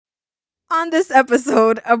On this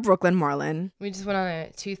episode of Brooklyn Marlin. We just went on a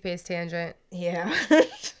toothpaste tangent. Yeah.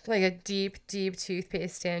 Like a deep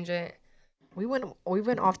toothpaste tangent. We went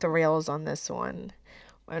off the rails on this one.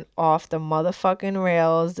 Went off the motherfucking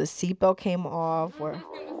rails. The seatbelt came off. I don't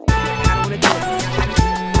want to do it.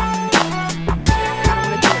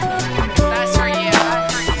 That's for you.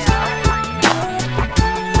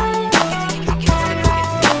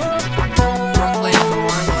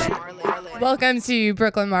 Welcome to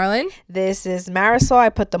Brooklyn Marlin. This is Marisol. I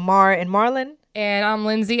put the Mar in Marlin. And I'm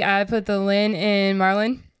Lindsay. I put the Lynn in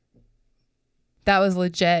Marlin. That was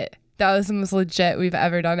legit. That was the most legit we've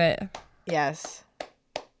ever done it. Yes.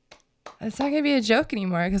 It's not going to be a joke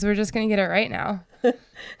anymore because we're just going to get it right now.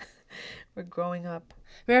 We're growing up.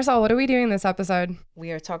 Marisol, what are we doing this episode?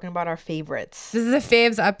 We are talking about our favorites. This is a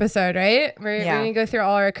faves episode, right? We're going to go through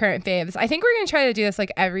all our current faves. I think we're going to try to do this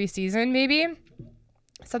like every season, maybe.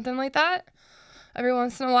 Something like that. Every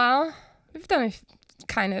once in a while. We've done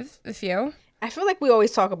a few. I feel like we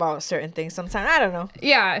always talk about certain things sometimes. I don't know.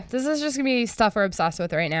 Yeah, this is just going to be stuff we're obsessed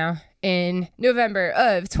with right now in November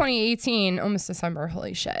of 2018. Almost December.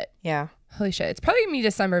 Holy shit. Yeah. Holy shit. It's probably going to be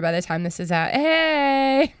December by the time this is out.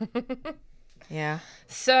 Hey! Yeah.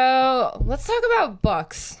 So, let's talk about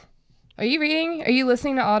books. Are you reading? Are you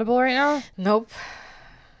listening to Audible right now? Nope.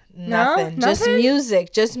 Nothing. No? Just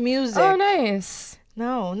music. Just music. Oh, nice.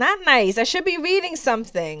 No, not nice. I should be reading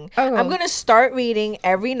something. Oh. I'm going to start reading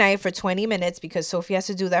every night for 20 minutes because Sophie has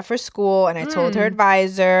to do that for school. And I told her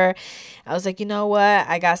advisor, I was like, you know what?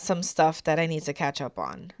 I got some stuff that I need to catch up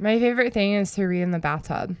on. My favorite thing is to read in the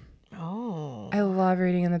bathtub. Oh. I love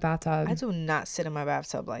reading in the bathtub. I do not sit in my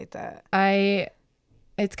bathtub like that.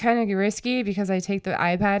 It's kind of risky because I take the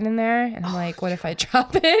iPad in there and I'm like, what if I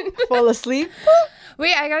drop it? Fall asleep?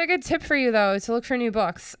 Wait, I got a good tip for you though, to look for new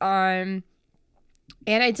books.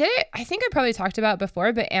 And I did it, I think I probably talked about it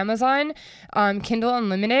before, but Amazon, Kindle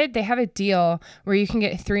Unlimited, they have a deal where you can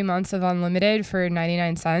get 3 months of unlimited for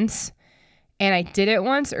 99 cents. And I did it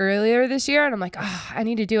once earlier this year and I'm like, I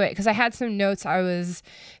need to do it because I had some notes I was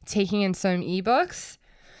taking in some ebooks.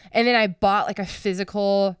 And then I bought like a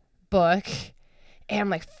physical book. And I'm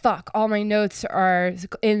like, fuck, all my notes are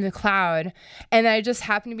in the cloud. And I just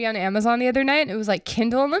happened to be on Amazon the other night. And it was like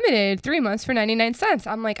Kindle Unlimited, 3 months for 99 cents.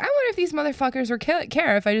 I'm like, I wonder if these motherfuckers will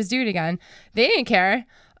care if I just do it again. They didn't care.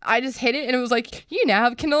 I just hit it and it was like, you now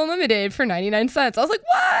have Kindle Unlimited for 99 cents. I was like,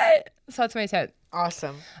 what? So that's my tip.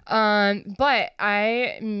 Awesome. But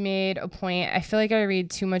I made a point. I feel like I read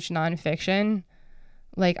too much nonfiction.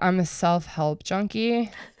 Like I'm a self-help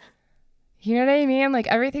junkie. You know what I mean? Like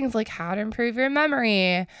everything's like how to improve your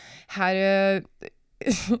memory, how to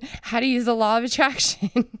use the law of attraction.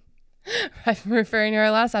 I'm referring to our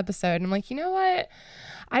last episode. And I'm like, you know what?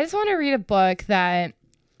 I just want to read a book that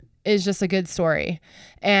is just a good story.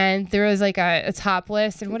 And there was like a top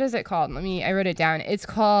list. And what is it called? I wrote it down. It's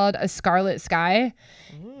called A Scarlet Sky.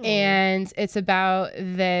 And it's about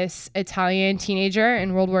this Italian teenager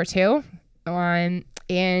in World War II.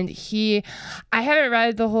 And I haven't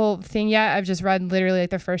read the whole thing yet. I've just read literally like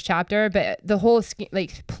the first chapter, but the whole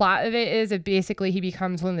like plot of it is that basically he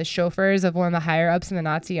becomes one of the chauffeurs of one of the higher ups in the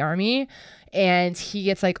Nazi army. And he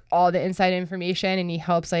gets like all the inside information and he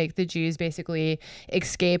helps like the Jews basically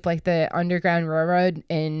escape like the Underground Railroad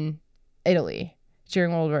in Italy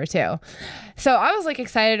during World War II. So I was like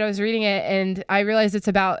excited. I was reading it and I realized it's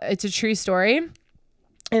a true story.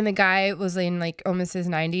 And the guy was in like almost his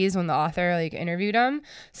 90s when the author like interviewed him.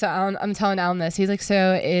 So I'm telling Alan this. He's like,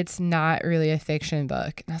 so it's not really a fiction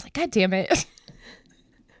book. And I was like, God damn it.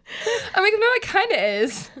 I'm like, no, it kind of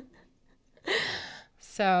is.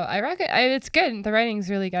 So I reckon it's good. The writing's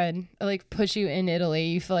really good. It like puts you in Italy.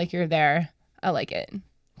 You feel like you're there. I like it.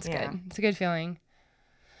 It's good. It's a good feeling.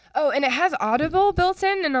 Oh, and it has Audible built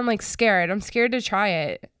in and I'm like scared. I'm scared to try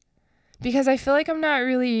it because I feel like I'm not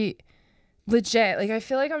really legit. Like I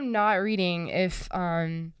feel like I'm not reading if you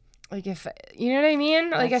know what I mean?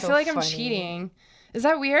 Like That's I feel like funny. I'm cheating. Is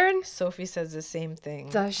that weird? Sophie says the same thing.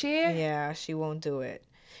 Does she? Yeah, she won't do it.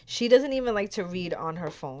 She doesn't even like to read on her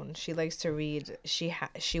phone. She likes to read. She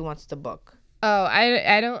wants the book. Oh,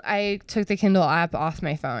 I took the Kindle app off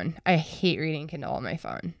my phone. I hate reading Kindle on my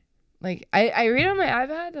phone. Like I read on my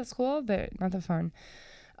iPad. That's cool, but not the phone.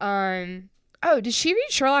 Oh, did she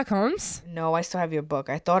read Sherlock Holmes? No, I still have your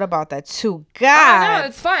book. I thought about that too. God. Oh, no,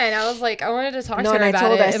 it's fine. I was like, I wanted to talk to her about it. No, and I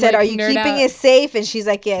told her, I said, are you keeping it safe? And she's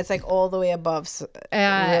like, yeah, it's like all the way above. So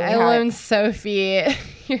I loaned Sophie,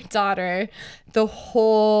 your daughter, the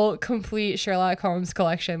whole complete Sherlock Holmes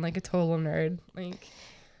collection, like a total nerd. Like,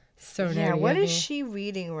 so nerdy. Yeah, what is she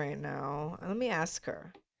reading right now? Let me ask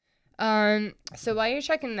her. So while you're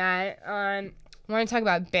checking that, I want to talk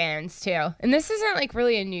about bands too. And this isn't like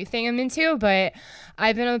really a new thing I'm into, but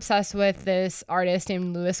I've been obsessed with this artist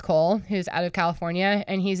named Louis Cole, who's out of California,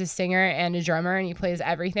 and he's a singer and a drummer, and he plays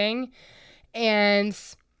everything. And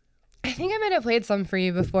I think I might have played some for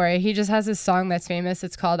you before. He just has this song that's famous.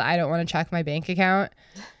 It's called I Don't Want to Check My Bank Account.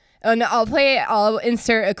 And I'll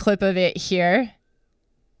insert a clip of it here,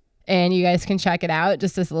 and you guys can check it out,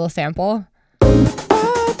 just this little sample.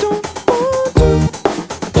 I don't want to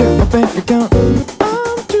check my bank account.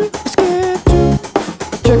 I'm too scared to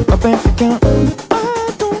check my bank account.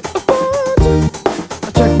 I don't want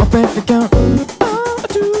to check my bank account. I'm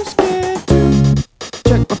too scared to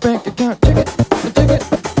check my bank account. Check it.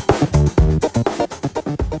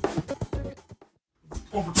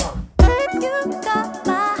 Overtime. You got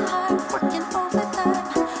my heart working overtime.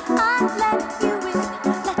 I let you in,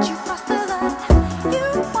 let you cross the line. You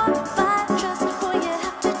want my trust before you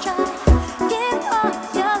have to try. Give all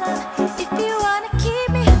your love if you wanna keep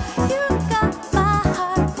me. You got my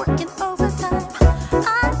heart working overtime. I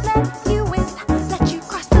let you in, let you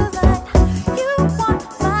cross the line. You want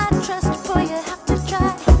my trust before you have to try.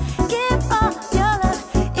 Give all your love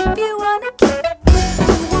if you wanna keep me.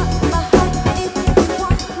 You want my heart if you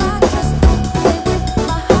want my trust. Play with my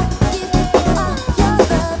heart, give me all your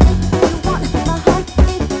love. If you want my heart,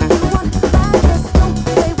 if you want my trust, don't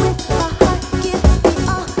play with my heart, give me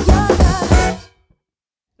all your love.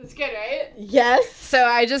 That's good, right? Yes. So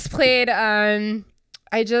I just played the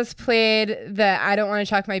I Don't Want to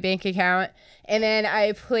Check My Bank Account, and then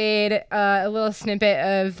I played a little snippet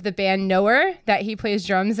of the band Knower that he plays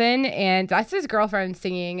drums in, and that's his girlfriend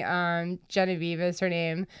singing. Genevieve is her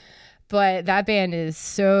name. But that band is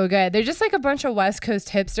so good. They're just like a bunch of West Coast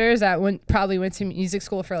hipsters that probably went to music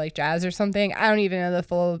school for like jazz or something. I don't even know the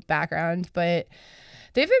full background, but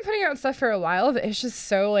they've been putting out stuff for a while, but it's just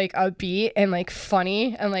so like upbeat and like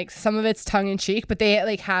funny, and like some of it's tongue in cheek, but they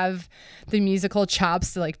like have the musical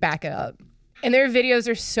chops to like back it up. And their videos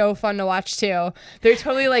are so fun to watch too. They're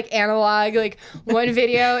totally like analog. Like one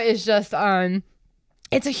video is just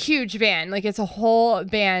it's a huge band. Like it's a whole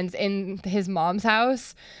band in his mom's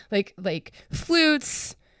house. Like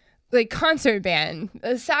flutes, like concert band.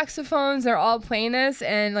 The saxophones, they're all playing this,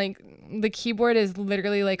 and like the keyboard is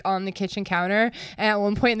literally like on the kitchen counter. And at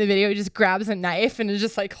one point in the video, he just grabs a knife and is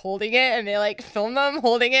just like holding it, and they like film them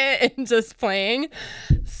holding it and just playing.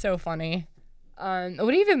 So funny. What have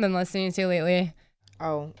you even been listening to lately?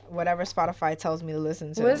 Oh, whatever Spotify tells me to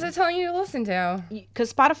listen to. What is it telling you to listen to?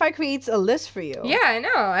 Because Spotify creates a list for you. Yeah, I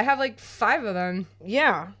know. I have like 5 of them.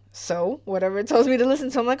 Yeah. So whatever it tells me to listen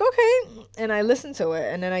to, I'm like, okay. And I listen to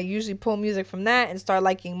it. And then I usually pull music from that and start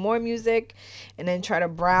liking more music, and then try to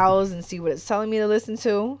browse and see what it's telling me to listen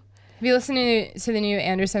to. Have you listened to the new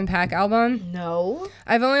Anderson .Paak album? No.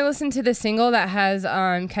 I've only listened to the single that has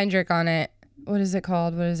Kendrick on it. What is it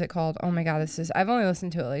called? Oh my God, I've only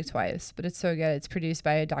listened to it like twice, but it's so good. It's produced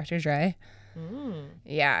by Dr. Dre.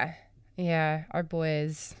 Yeah, our boy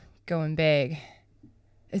is going big.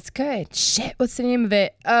 It's good. Shit, what's the name of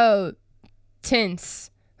it? Oh,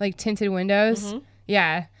 Tints, like tinted windows. Mm-hmm.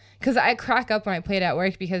 Yeah, because I crack up when I play it at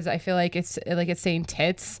work because I feel like it's saying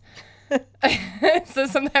tits. So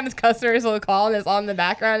sometimes customers will call and it's on the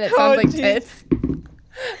background. It sounds like tits.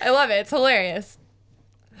 I love it. It's hilarious.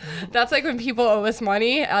 That's like when people owe us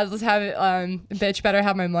money. I'll just have it, bitch better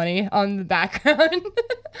have my money on the background.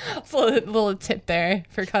 It's a little tip there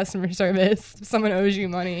for customer service. If someone owes you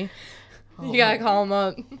money, you gotta call them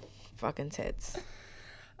up. Fucking tits.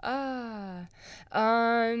 Yeah.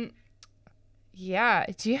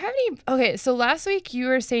 Do you have any? Okay, so last week you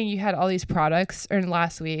were saying you had all these products, or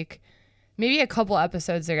last week, maybe a couple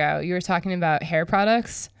episodes ago, you were talking about hair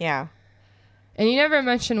products. Yeah. And you never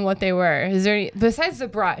mentioned what they were. Is there any, besides the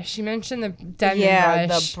brush? You mentioned the Denman brush. Yeah,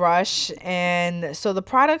 the brush. And so the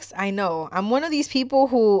products, I know. I'm one of these people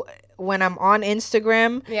who, when I'm on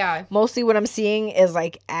Instagram, mostly what I'm seeing is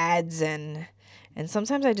like ads, and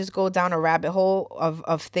sometimes I just go down a rabbit hole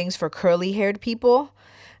of things for curly haired people.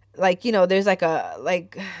 Like, you know, there's like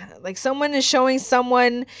someone is showing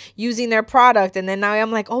someone using their product, and then now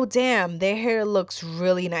I'm like, oh damn, their hair looks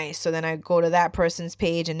really nice. So then I go to that person's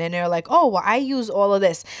page, and then they're like, oh well, I use all of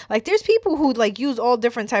this. Like there's people who like use all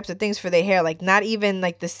different types of things for their hair, like not even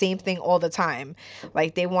like the same thing all the time.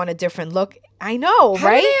 Like they want a different look. I know, How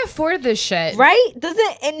right? do they afford this shit? Right? And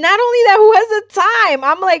not only that, who has the time?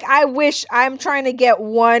 I'm like, I wish. I'm trying to get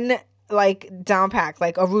one like down packed,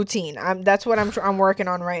 like a routine. That's what I'm working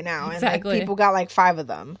on right now. Exactly. And like people got like 5 of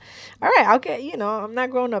them. All right, I'll get, I'm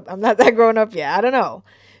not grown up. I'm not that grown up yet. I don't know.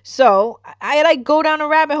 So I like go down a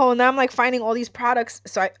rabbit hole, and now I'm like finding all these products.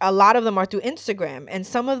 So a lot of them are through Instagram, and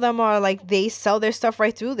some of them are like they sell their stuff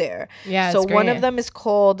right through there. Yeah. So one of them is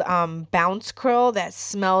called Bounce Curl that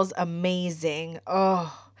smells amazing.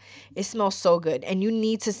 Oh, it smells so good. And you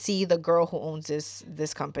need to see the girl who owns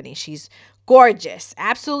this company. She's gorgeous,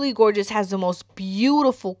 absolutely gorgeous, has the most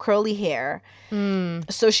beautiful curly hair.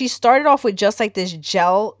 So she started off with just like this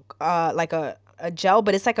gel, like a gel,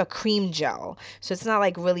 but it's like a cream gel. So it's not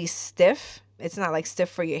like really stiff. It's not like stiff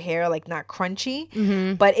for your hair, like not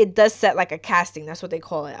crunchy, but it does set like a casting. That's what they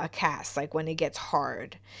call it, a cast, like when it gets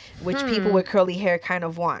hard, which people with curly hair kind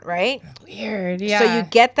of want, right? Weird, yeah. So you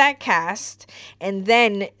get that cast, and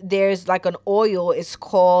then there's like an oil. It's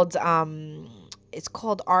called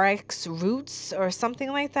RX Roots or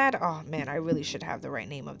something like that. Oh man, I really should have the right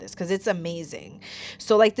name of this because it's amazing.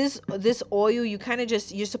 So like this oil, you kind of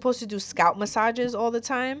you're supposed to do scalp massages all the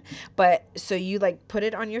time, but so you like put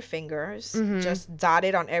it on your fingers, just dot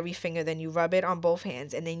it on every finger, then you rub it on both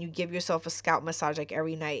hands, and then you give yourself a scalp massage like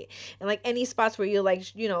every night. And like any spots where you're like,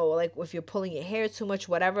 like if you're pulling your hair too much,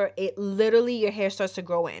 whatever, it literally your hair starts to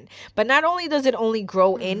grow in. But not only does it only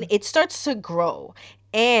grow in, it starts to grow.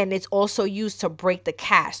 And it's also used to break the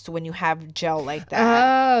cast when you have gel like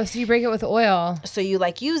that. Oh, so you break it with oil. So you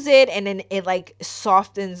like use it, and then it like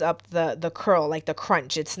softens up the curl, like the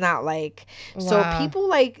crunch. It's not like, so people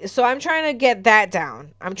like, so I'm trying to get that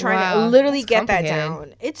down. I'm trying to literally get that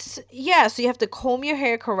down. So you have to comb your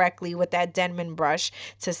hair correctly with that Denman brush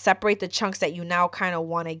to separate the chunks that you now kind of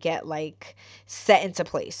want to get like set into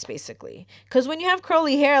place, basically. Because when you have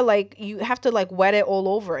curly hair, like you have to like wet it all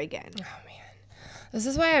over again. Oh, man. This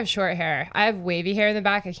is why I have short hair. I have wavy hair in the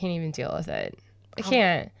back. I can't even deal with it. I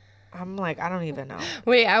can't. I'm like, I don't even know.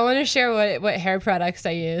 Wait, I want to share what hair products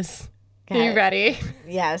I use. Are you ready?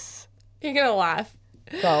 Yes. You're going to laugh.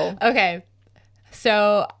 Go. Okay.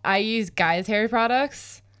 So I use guys' hair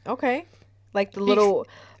products. Okay. Like the little,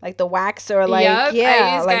 like the wax or like,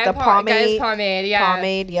 like the pomade. Guys' pomade, yeah.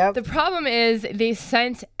 Pomade, yep. The problem is they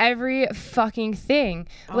scent every fucking thing.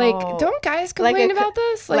 Like, don't guys complain about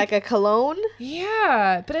this? Like a cologne?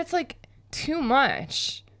 Yeah, but it's like too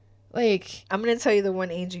much. Like, I'm going to tell you the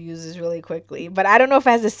one Angel uses really quickly, but I don't know if it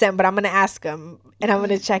has a scent, but I'm going to ask him and I'm going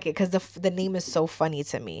to check it because the name is so funny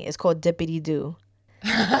to me. It's called Dippity Doo.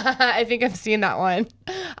 I think I've seen that one.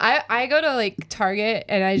 I go to like Target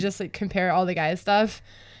and I just like compare all the guys' stuff,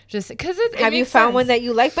 just because it have you found sense. one that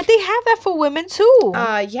you like? But they have that for women too.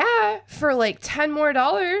 Yeah, for like $10 more.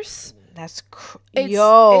 That's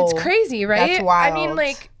it's crazy, right? That's wild.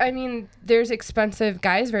 I mean, there's expensive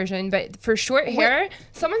guys version, but for short hair,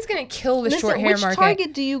 someone's gonna kill the short hair market. Which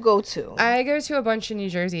Target do you go to? I go to a bunch in New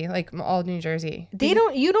Jersey, like all New Jersey.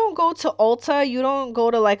 You don't go to Ulta. You don't go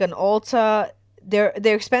to like an Ulta. They're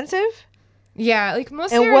expensive? Yeah, like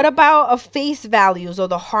most. And what about Face Values or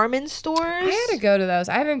the Harmon stores? I had to go to those.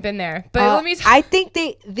 I haven't been there, but let me. I think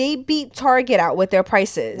they beat Target out with their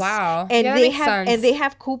prices. Wow, and yeah, they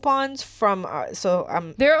have coupons from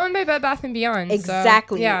they're owned by Bed Bath & Beyond.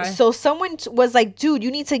 Exactly. So, yeah. So someone was like, "Dude,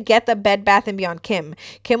 you need to get the Bed Bath & Beyond." Kim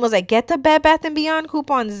was like, "Get the Bed Bath & Beyond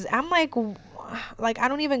coupons." I'm like, I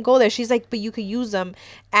don't even go there. She's like, but you could use them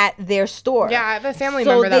at their store. Yeah, I have a family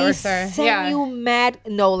member that works there. So they send you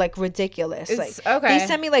ridiculous. Okay. They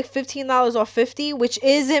send me like $15 off 50, which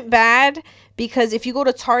isn't bad because if you go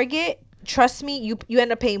to Target, trust me, you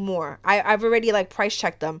end up paying more. I've already like price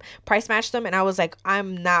matched them, and I was like,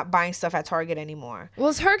 I'm not buying stuff at Target anymore.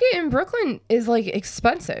 Well, Target in Brooklyn is like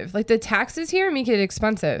expensive. Like the taxes here make it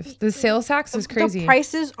expensive. The sales tax is crazy. The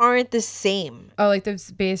prices aren't the same. Oh, like the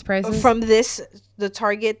base prices? From the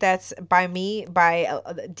Target that's by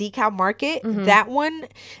DeKalb Market, that one,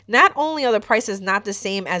 not only are the prices not the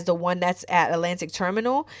same as the one that's at Atlantic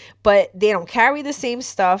Terminal, but they don't carry the same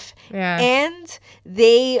stuff. Yeah. And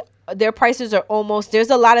their prices are almost,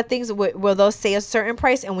 there's a lot of things where they'll say a certain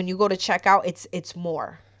price, and when you go to check out, it's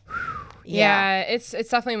more. Yeah, it's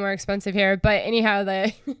definitely more expensive here. But anyhow,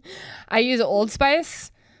 I use Old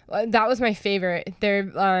Spice. That was my favorite.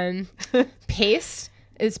 Their paste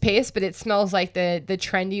is paste, but it smells like the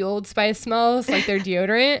trendy Old Spice smells, like their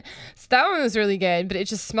deodorant. So that one was really good, but it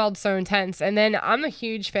just smelled so intense. And then I'm a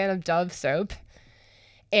huge fan of Dove soap,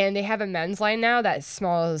 and they have a men's line now that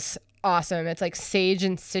smells awesome. It's like sage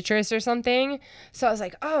and citrus or something. So I was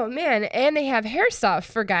like, oh man. And they have hair stuff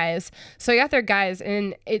for guys. So I got their guys,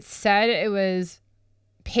 and it said it was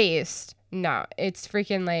paste. No, it's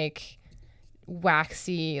freaking like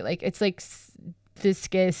waxy. Like it's like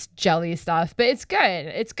viscous jelly stuff, but it's good.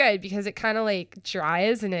 It's good because it kind of like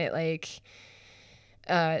dries and it like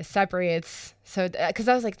separates. So because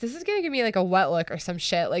I was like, this is gonna give me like a wet look or some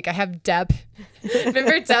shit. Like I have Dep.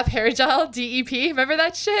 Remember Dep hair gel, DEP? Remember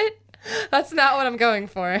that shit? That's not what I'm going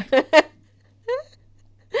for.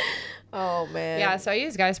 Oh man. Yeah, so I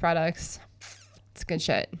use guys products. It's good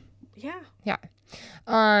shit. Yeah. Yeah.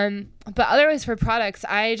 But otherwise for products,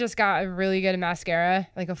 I just got a really good mascara,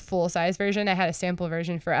 like a full size version. I had a sample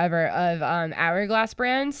version forever of Hourglass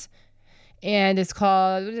brands. And it's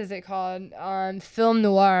called, what is it called? Film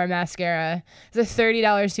Noir mascara. It's a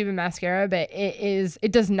 $30 tube of mascara, but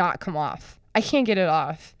it does not come off. I can't get it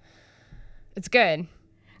off. It's good.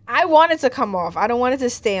 I want it to come off. I don't want it to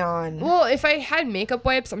stay on. Well, if I had makeup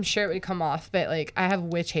wipes, I'm sure it would come off. But like, I have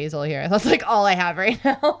witch hazel here. That's like all I have right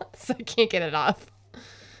now, so I can't get it off.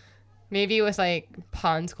 Maybe with like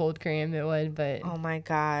Pond's cold cream, it would. But oh my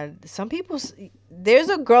god, some people. There's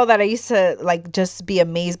a girl that I used to like just be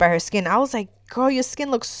amazed by her skin. I was like, girl, your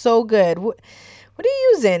skin looks so good. What are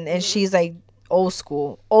you using? And she's like, old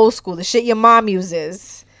school, the shit your mom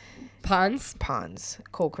uses. Pond's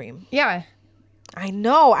cold cream. Yeah. I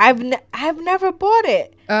know. I've never bought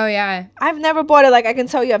it. Oh yeah. I've never bought it. Like I can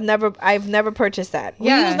tell you, I've never purchased that. We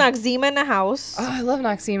use Noxzema in the house. Oh, I love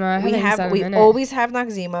Noxzema. We always have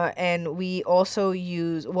Noxzema, and we also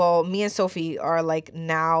use. Well, me and Sophie are like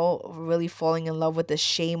now really falling in love with the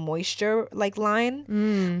Shea Moisture like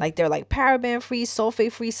line. Like they're like paraben free,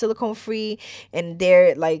 sulfate free, silicone free, and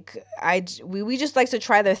they're like we just like to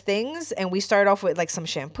try their things, and we start off with like some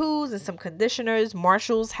shampoos and some conditioners.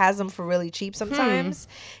 Marshall's has them for really cheap sometimes,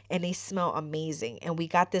 and they smell amazing. And we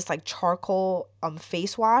got this like charcoal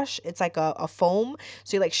face wash. It's like a foam,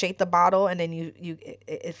 so you like shake the bottle and then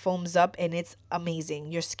it foams up, and it's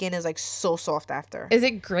amazing. Your skin is like so soft after. Is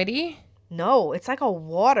it gritty? No, it's like a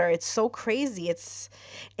water. It's so crazy. It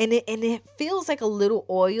feels like a little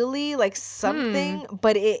oily, like something,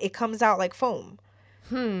 but it comes out like foam.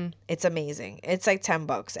 It's amazing. It's like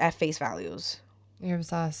 $10 at Face Values. You're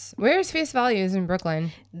obsessed. Where's Face Values in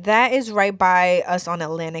Brooklyn? That is right by us on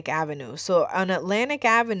Atlantic Avenue. So on Atlantic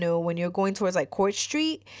Avenue, when you're going towards like Court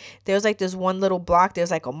Street, there's like this one little block.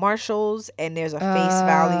 There's like a Marshall's, and there's a Face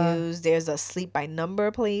Values. There's a Sleep by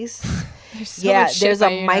Number place. There's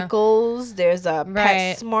a Michael's. There's a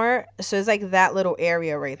PetSmart. So it's like that little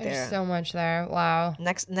area right there. There's so much there. Wow.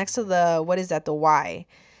 Next to the, what is that? The Y.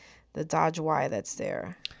 The Dodge Y that's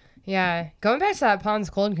there. Yeah, going back to that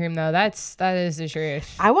Pond's cold cream though, that is the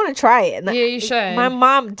truth. I want to try it. Yeah, you should. My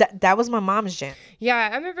mom, that was my mom's jam. Yeah,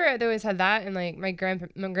 I remember they always had that, and like my grandma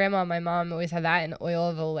and my mom always had that in oil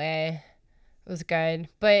of Olay. It was good,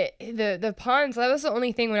 but the Pond's, that was the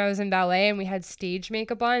only thing when I was in ballet and we had stage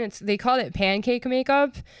makeup on. They called it pancake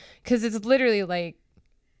makeup because it's literally like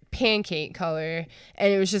pancake color,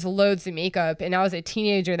 and it was just loads of makeup, and I was a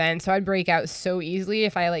teenager then, so I'd break out so easily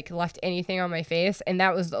if I like left anything on my face, and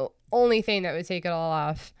that was the only thing that would take it all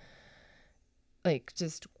off. Like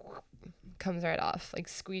just comes right off, like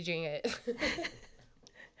squeegeeing it.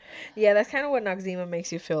 Yeah, that's kind of what Noxzema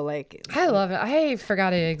makes you feel like. I love it. I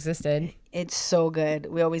forgot it existed. It's so good.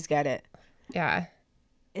 We always get it. Yeah.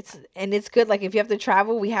 It's good. Like if you have to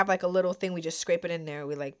travel, we have like a little thing. We just scrape it in there.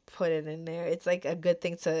 We like put it in there. It's like a good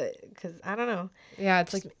thing because I don't know. Yeah,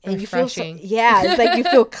 it's like refreshing. It's like you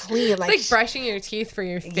feel clean. It's like brushing your teeth for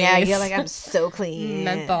your face. Yeah, you're like, I'm so clean.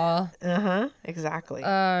 Menthol. Exactly.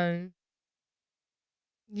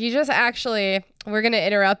 You just we're gonna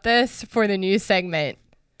interrupt this for the news segment.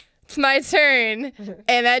 It's my turn.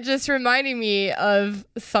 And that just reminded me of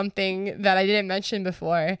something that I didn't mention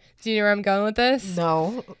before. Do you know where I'm going with this?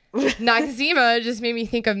 No. Noxzema just made me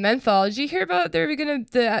think of menthol. Did you hear about what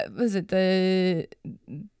is it,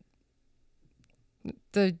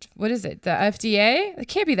 the what is it? The FDA? It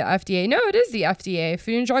can't be the FDA. No, it is the FDA,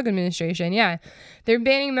 Food and Drug Administration. Yeah. They're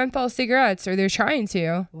banning menthol cigarettes, or they're trying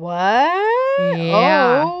to. What?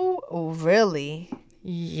 Yeah. Oh, really?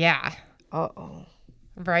 Yeah. Uh-oh.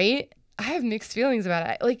 Right? I have mixed feelings about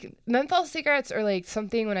it. Like menthol cigarettes are like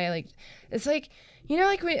something when I like, it's like, you know,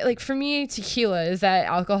 like for me, tequila is that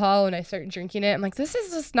alcohol. When I start drinking it, I'm like, this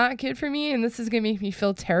is just not good for me, and this is gonna make me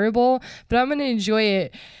feel terrible, but I'm gonna enjoy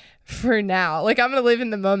it for now. Like I'm gonna live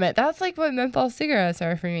in the moment. That's like what menthol cigarettes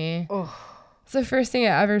are for me. Oh. It's the first thing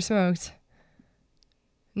I ever smoked.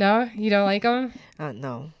 No? You don't like them?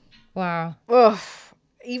 No. Wow. Ugh.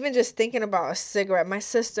 Even just thinking about a cigarette. My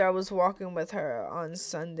sister, I was walking with her on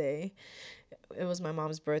Sunday. It was my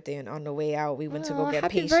mom's birthday, and on the way out, we went to go get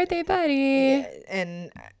happy birthday, buddy. Yeah,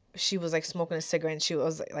 and she was like smoking a cigarette, and she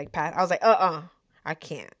was like I was like, I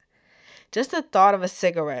can't. Just the thought of a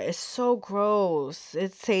cigarette is so gross.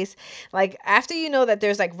 It tastes like, after you know that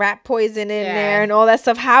there's like rat poison in there and all that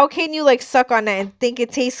stuff, how can you like suck on that and think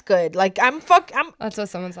it tastes good? Like, That's what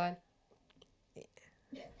someone said.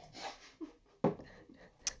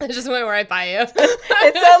 I just went right by you.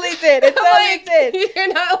 It totally did. It totally did.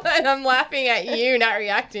 You're not. I'm laughing at you, not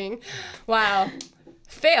reacting. Wow.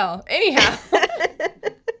 Fail. Anyhow.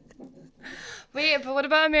 Wait, but what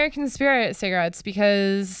about American Spirit cigarettes?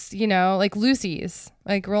 Because, you know, like Lucy's,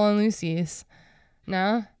 like rolling Lucy's.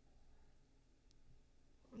 No?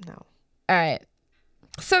 No. All right.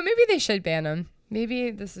 So maybe they should ban them.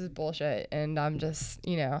 Maybe this is bullshit and I'm just,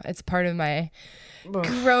 you know, it's part of my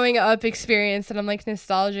growing up experience that I'm like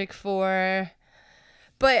nostalgic for.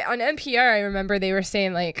 But on NPR, I remember they were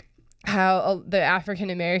saying like how the African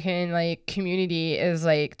American like community is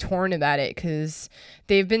like torn about it because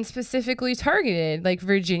they've been specifically targeted. Like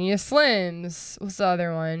Virginia Slims, what's the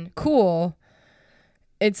other one? Cool.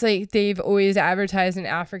 It's like they've always advertised in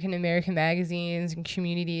African American magazines and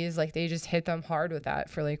communities. Like they just hit them hard with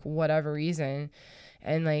that for like whatever reason.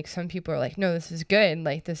 And like some people are like, no, this is good.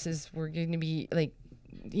 Like we're going to be like,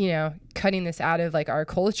 you know, cutting this out of like our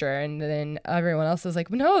culture. And then everyone else is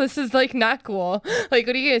like, no, this is like not cool. Like,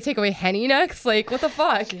 what are you going to take away Henny next? Like, what the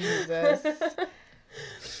fuck? Jesus.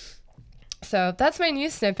 So that's my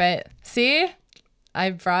news snippet. See,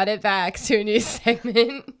 I brought it back to a new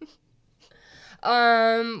segment.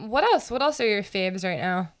 What else? What else are your faves right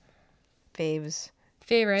now? Favorites?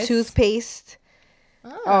 Toothpaste.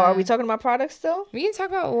 Oh, are we talking about products still? We can talk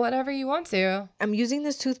about whatever you want to. I'm using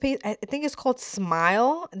this toothpaste. I think it's called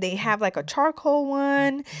Smile. They have like a charcoal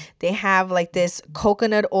one. They have like this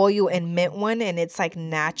coconut oil and mint one, and it's like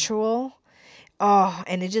natural. Oh,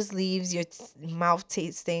 and it just leaves your mouth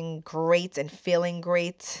tasting great and feeling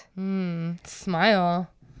great. Smile.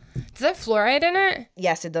 Does that have fluoride in it?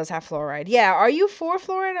 Yes, it does have fluoride. Yeah. Are you for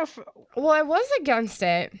fluoride? Well, I was against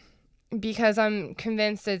it because I'm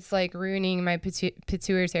convinced it's like ruining my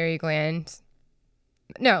pituitary gland.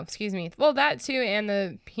 No, excuse me. Well, that too, and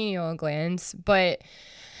the pineal glands. But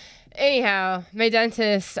anyhow, my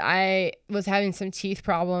dentist, I was having some teeth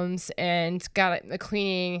problems and got a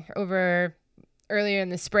cleaning over earlier in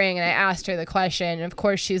the spring. And I asked her the question. And of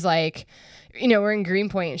course, she's like, you know, we're in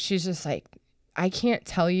Greenpoint. She's just like, I can't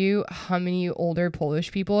tell you how many older Polish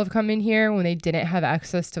people have come in here when they didn't have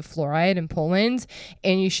access to fluoride in Poland,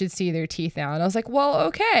 and you should see their teeth now. And I was like, well,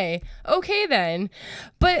 okay then.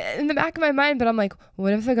 But in the back of my mind, I'm like,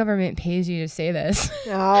 what if the government pays you to say this?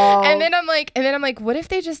 Oh. and then I'm like, what if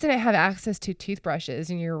they just didn't have access to toothbrushes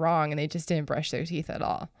and you're wrong and they just didn't brush their teeth at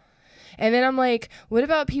all? And then I'm like, what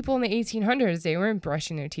about people in the 1800s? They weren't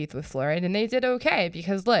brushing their teeth with fluoride and they did okay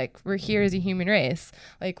because look, we're here as a human race.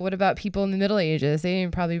 Like, what about people in the Middle Ages? They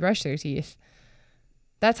didn't probably brush their teeth.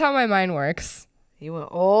 That's how my mind works. You went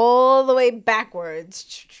all the way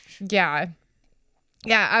backwards. Yeah.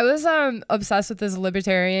 Yeah, I was obsessed with this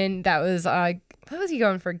libertarian that was, what was he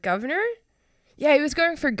going for, governor? Yeah, he was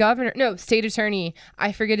going for governor. No, state attorney.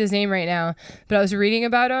 I forget his name right now. But I was reading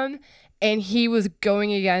about him. And he was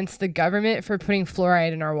going against the government for putting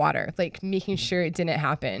fluoride in our water, like making sure it didn't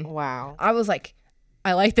happen. Wow. I was like,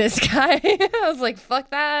 I like this guy. I was like,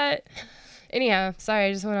 fuck that. Anyhow, sorry,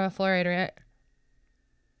 I just went on a fluoride rant.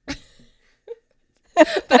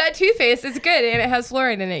 But that toothpaste is good and it has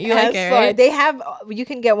fluoride in it. You like it, right? You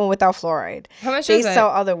can get one without fluoride. How much is it? They sell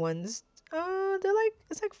other ones.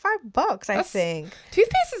 It's like $5, I think.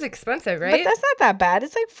 Toothpaste is expensive, right? But that's not that bad.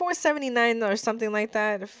 It's like $4.79 or something like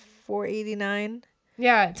that. $4.89.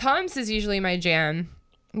 Yeah, Tom's is usually my jam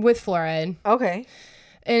with fluoride. Okay.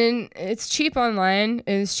 And it's cheap online.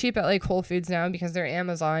 It's cheap at like Whole Foods now because they're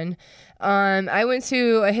Amazon. I went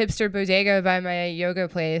to a hipster bodega by my yoga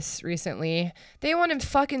place recently. They wanted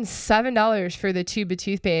fucking $7 for the tube of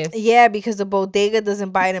toothpaste. Yeah, because the bodega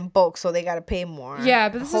doesn't buy it in bulk, so they gotta pay more. Yeah,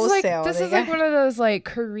 but this is like one of those like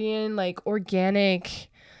Korean like organic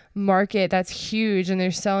market that's huge, and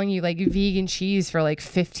they're selling you like vegan cheese for like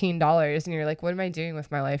 $15, and you're like, what am I doing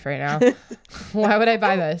with my life right now? Why would I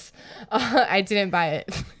buy this? I didn't buy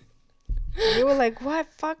it. You were like, what?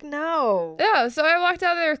 Fuck no. Yeah, so I walked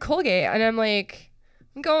out of there with Colgate, and I'm like,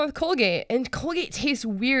 I'm going with Colgate, and Colgate tastes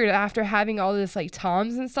weird after having all this like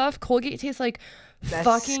Tums and stuff. Colgate tastes like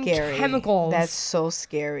fucking scary. Chemicals. That's so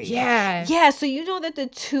scary. Yeah. Yeah, so you know that the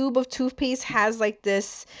tube of toothpaste has like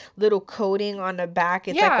this little coating on the back.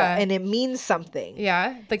 It's like and it means something.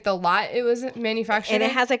 Yeah, like the lot it was manufactured and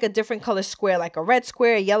it has like a different color square, like a red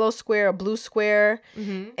square, a yellow square, a blue square.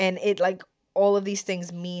 Mm-hmm. And it like all of these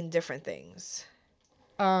things mean different things.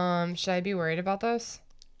 Should I be worried about this?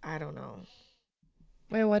 I don't know.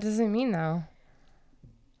 Wait, what does it mean though?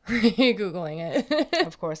 Are you Googling it?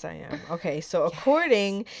 Of course I am. Okay, so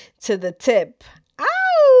according to the tip,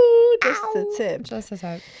 ow, just the tip. Just the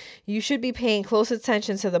tip. You should be paying close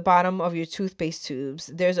attention to the bottom of your toothpaste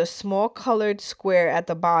tubes. There's a small colored square at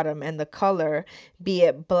the bottom, and the color, be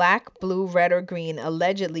it black, blue, red, or green,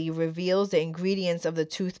 allegedly reveals the ingredients of the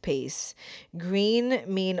toothpaste. Green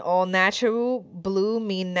mean all natural, blue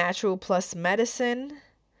mean natural plus medicine.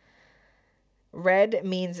 Red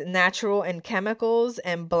means natural and chemicals,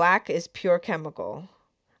 and black is pure chemical.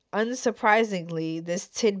 Unsurprisingly, this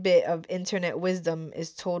tidbit of internet wisdom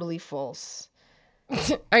is totally false.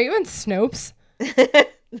 Are you in Snopes?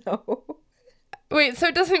 No. Wait, so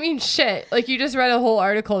it doesn't mean shit. Like, you just read a whole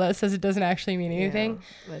article that says it doesn't actually mean anything?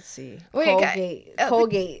 Yeah, let's see. Wait,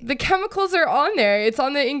 Colgate. The chemicals are on there. It's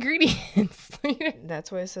on the ingredients.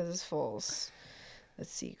 That's why it says it's false.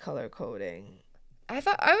 Let's see. Color coding. I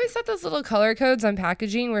always thought those little color codes on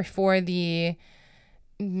packaging were for the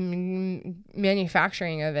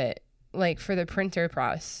manufacturing of it, like for the printer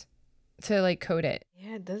press to like code it.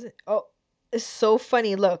 Yeah, it doesn't. Oh, it's so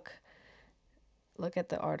funny. Look at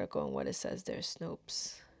the article and what it says there,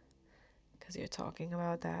 Snopes, because you're talking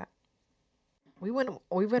about that. We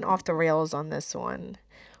went off the rails on this one.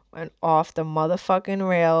 Went off the motherfucking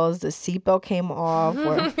rails. The seatbelt came off.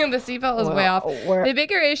 The seatbelt was way off. The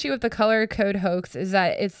bigger issue with the color code hoax is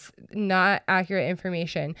that it's not accurate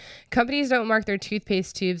information. Companies don't mark their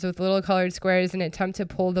toothpaste tubes with little colored squares in an attempt to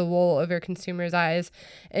pull the wool over consumers' eyes.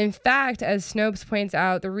 In fact, as Snopes points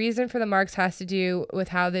out, the reason for the marks has to do with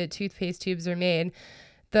how the toothpaste tubes are made.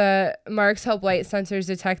 The marks help light sensors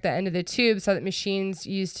detect the end of the tube so that machines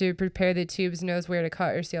used to prepare the tubes knows where to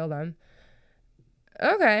cut or seal them.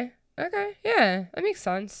 Okay. Yeah, that makes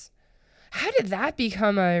sense. How did that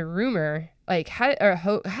become a rumor? Like, how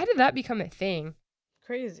did that become a thing?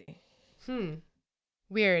 Crazy.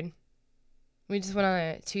 Weird. We just went on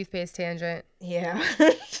a toothpaste tangent. Yeah.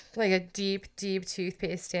 Like a deep, deep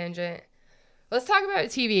toothpaste tangent. Let's talk about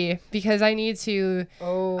TV because I need to.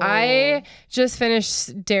 Oh. I just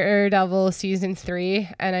finished Daredevil season 3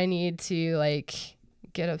 and I need to like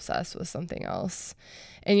get obsessed with something else.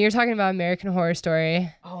 And you're talking about American Horror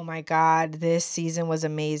Story. Oh my God, this season was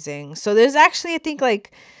amazing. So there's actually, I think,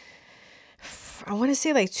 like, I want to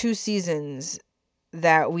say like 2 seasons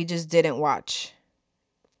that we just didn't watch.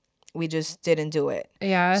 We just didn't do it.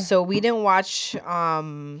 Yeah. So we didn't watch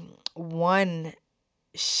one.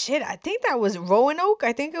 Shit, I think that was Roanoke.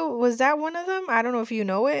 I think it was that one of them. I don't know if you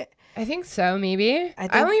know it. I think so, maybe.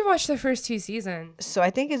 I only watched the first 2 seasons. So I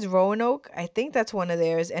think it's Roanoke. I think that's one of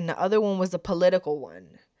theirs. And the other one was the political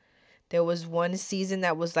one. There was one season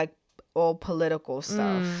that was like all political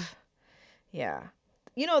stuff. Yeah.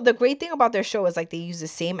 You know, the great thing about their show is like they use the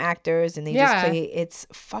same actors and they just play. It's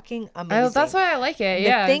fucking amazing. That's why I like it.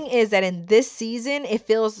 The thing is that in this season,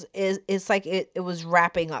 it's like it was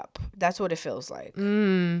wrapping up. That's what it feels like.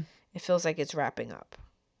 It feels like it's wrapping up.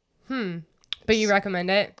 But you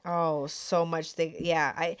recommend it? Oh, so much.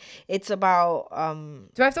 It's about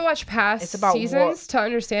do I have to watch past seasons to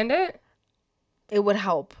understand it? It would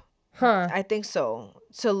help. I think so.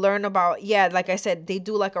 To learn about, like I said, they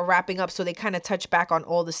do like a wrapping up, so they kind of touch back on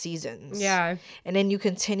all the seasons. Yeah. And then you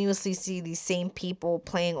continuously see these same people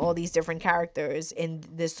playing all these different characters in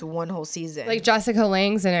this one whole season. Like Jessica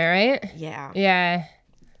Lange's in it, right? Yeah. Yeah.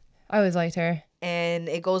 I always liked her. And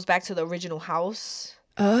it goes back to the original house.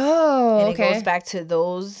 Oh, and it goes back to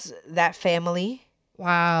that family.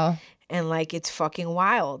 Wow. And like it's fucking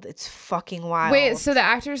wild. It's fucking wild. Wait, so the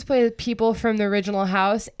actors play people from the original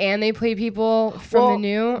house and they play people from the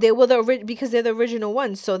new? They were because they're the original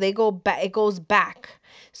ones, so they go back. It goes back.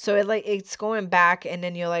 So it's going back, and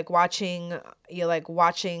then you're watching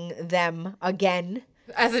them again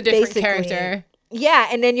as a different character. Yeah,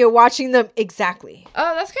 and then you're watching them exactly.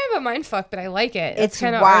 Oh, that's kind of a mind fuck, but I like it. It's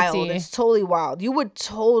kind of wild. Artsy. It's totally wild. You would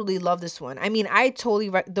totally love this one. I mean, I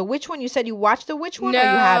totally the Witch one. You said you watched the Witch one, or you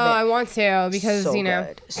haven't? No, I want to because so you know,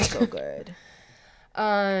 good. So good.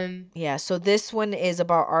 Yeah. So this one is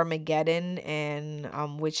about Armageddon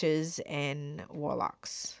and witches and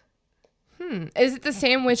warlocks. Is it the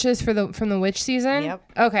same witches from the witch season? Yep.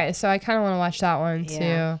 Okay, so I kind of want to watch that one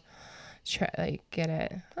too. Try get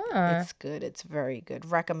it. It's good. It's very good.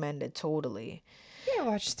 Recommended totally. Yeah, I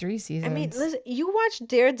watched 3 seasons. I mean, listen, you watched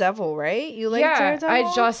Daredevil, right? You like Daredevil?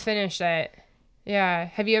 I just finished it. Yeah.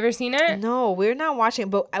 Have you ever seen it? No, we're not watching,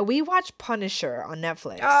 but we watched Punisher on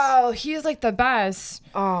Netflix. Oh, he's like the best.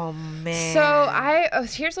 Oh man. So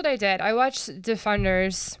here's what I did. I watched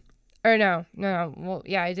Defenders. Or no. Well,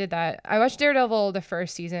 yeah, I did that. I watched Daredevil the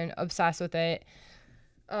first season, obsessed with it.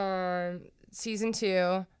 Season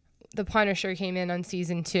 2. the Punisher came in on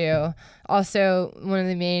season 2. Also, one of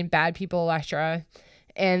the main bad people, Elektra.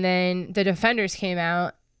 And then the Defenders came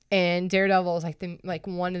out, and Daredevil is like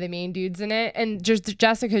one of the main dudes in it. And just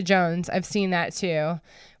Jessica Jones, I've seen that too,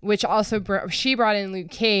 which also she brought in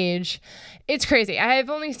Luke Cage. It's crazy. I have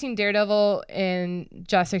only seen Daredevil and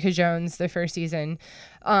Jessica Jones the first season.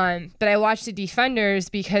 But I watched the Defenders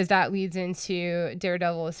because that leads into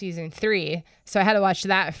Daredevil season 3. So I had to watch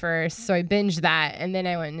that first. So I binged that, and then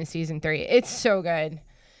I went into season 3. It's so good.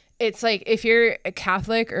 It's like, if you're a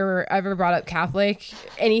Catholic or ever brought up Catholic,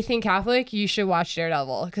 anything Catholic, you should watch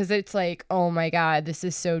Daredevil, because it's like, oh my God, this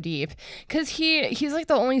is so deep. Because he's like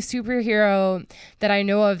the only superhero that I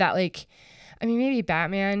know of that, like, I mean, maybe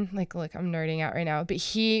Batman, like, look, I'm nerding out right now, but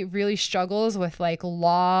he really struggles with like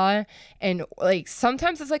law, and like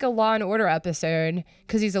sometimes it's like a Law and Order episode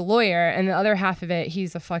because he's a lawyer, and the other half of it,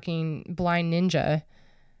 he's a fucking blind ninja.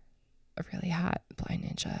 A really hot blind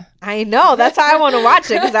ninja. I know. That's how I want to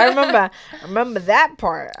watch it, because I remember that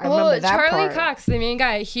part. Charlie Cox, the main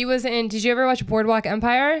guy, he was in. Did you ever watch Boardwalk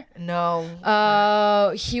Empire? No.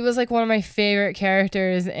 Oh, he was like one of my favorite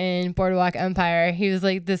characters in Boardwalk Empire. He was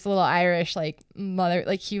like this little Irish like mother.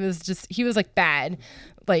 Like he was like bad.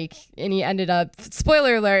 Like, and he ended up,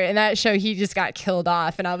 spoiler alert, in that show he just got killed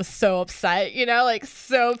off, and I was so upset. Like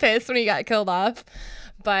so pissed when he got killed off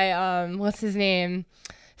by what's his name?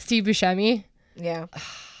 Steve Buscemi. Yeah.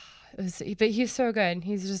 But he's so good.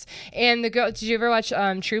 He's just, and the girl, did you ever watch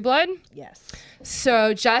True Blood? Yes.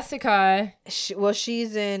 So Jessica.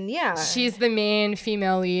 She's in, yeah. She's the main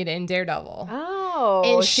female lead in Daredevil. Oh.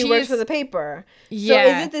 And she works for the paper. Yeah.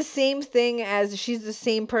 So is it the same thing as, she's the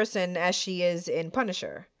same person as she is in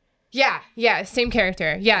Punisher? Yeah. Same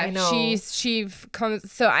character. Yeah. I know. She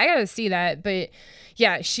comes, so I gotta see that. But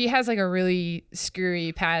yeah, she has like a really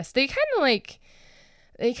screwy past. They kind of like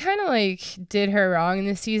did her wrong in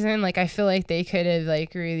this season. Like, I feel like they could have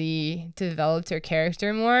like really developed her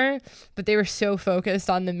character more, but they were so focused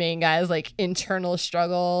on the main guy's like internal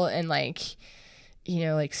struggle and like,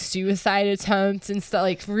 like suicide attempts and stuff,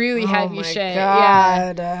 like really heavy shit.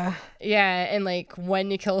 God. Yeah. And like when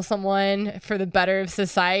to kill someone for the better of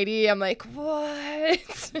society. I'm like, what?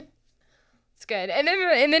 It's good. And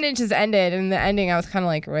then it just ended. And the ending, I was kind of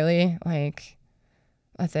like, really? Like,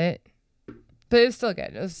 that's it? But it was still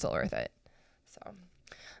good. It was still worth it. So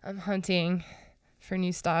I'm hunting for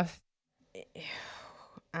new stuff.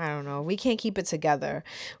 I don't know. We can't keep it together.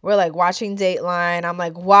 We're like watching Dateline. I'm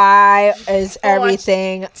like, why is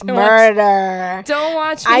everything murder? Don't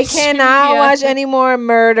watch. I cannot watch any more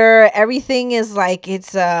murder. Everything is like,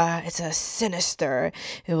 it's a sinister.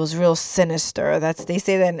 It was real sinister. They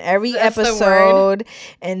say that in every episode.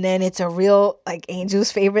 And then it's a real, like,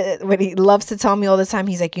 Angel's favorite, what he loves to tell me all the time.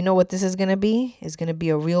 He's like, you know what this is gonna be? It's gonna be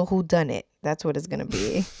a real whodunit. That's what it's gonna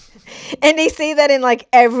be. And they say that in like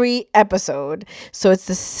every episode. So it's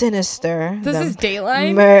the sinister. This is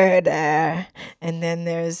Dateline? Murder. And then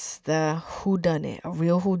there's the whodunit, a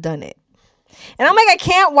real whodunit. And I'm like, I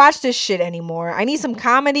can't watch this shit anymore. I need some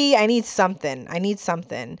comedy. I need something.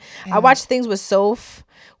 I watch things with Soph.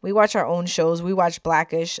 We watch our own shows. We watch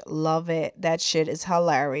Blackish. Love it. That shit is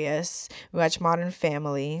hilarious. We watch Modern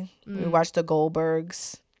Family. We watch The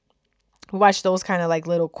Goldbergs. We watch those kind of like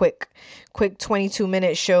little quick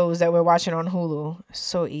 22-minute shows that we're watching on Hulu.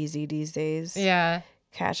 So easy these days. Yeah.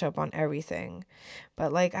 Catch up on everything.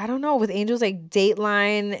 But like, I don't know, with Angel's like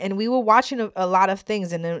Dateline, and we were watching a lot of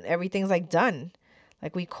things, and then everything's like done.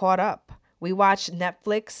 Like, we caught up. We watched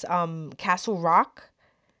Netflix, Castle Rock.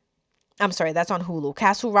 I'm sorry, that's on Hulu.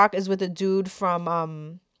 Castle Rock is with a dude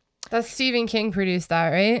from That's Stephen King produced that,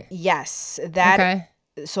 right? Yes.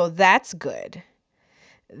 So that's good.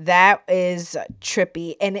 That is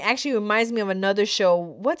trippy. And it actually reminds me of another show.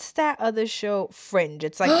 What's that other show? Fringe.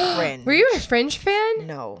 It's like Fringe. Were you a Fringe fan?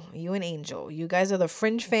 No. You and Angel. You guys are the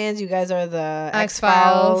Fringe fans. You guys are the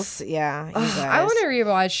X-Files. Yeah. You guys. I want to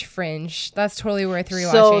rewatch Fringe. That's totally worth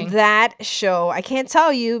rewatching. So that show, I can't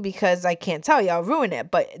tell you because I can't tell you. I'll ruin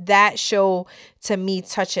it. But that show, to me,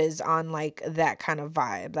 touches on like that kind of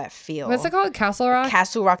vibe, that feel. What's it called? Castle Rock?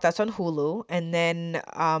 Castle Rock. That's on Hulu. And then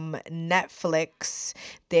Netflix,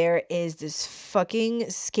 there is this fucking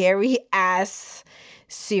scary ass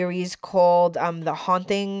series called The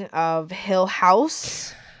Haunting of Hill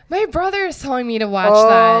House. My brother is telling me to watch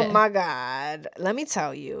that. Oh my God. Let me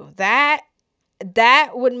tell you, that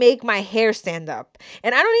would make my hair stand up.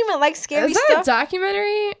 And I don't even like scary stuff. Is that a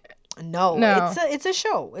documentary? No. It's a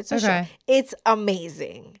show. It's a show. It's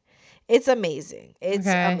amazing. It's amazing. I'm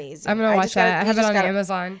gonna watch that. I have it on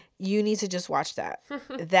Amazon. You need to just watch that.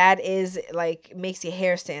 That is like, makes your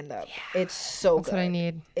hair stand up. Yeah, it's so good. That's what I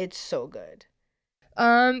need. It's so good.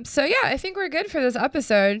 So yeah, I think we're good for this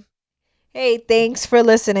episode. Hey, thanks for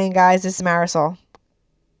listening, guys. This is Marisol.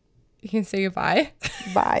 You can say goodbye.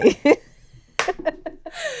 Bye. All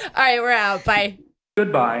right, we're out. Bye.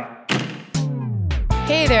 Goodbye.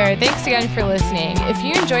 Hey there, thanks again for listening. If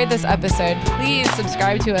you enjoyed this episode, please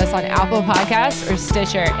subscribe to us on Apple Podcasts or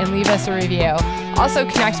Stitcher and leave us a review. Also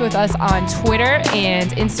connect with us on Twitter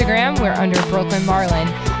and Instagram. We're under Brooklyn Marlin.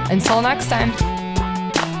 Until next time.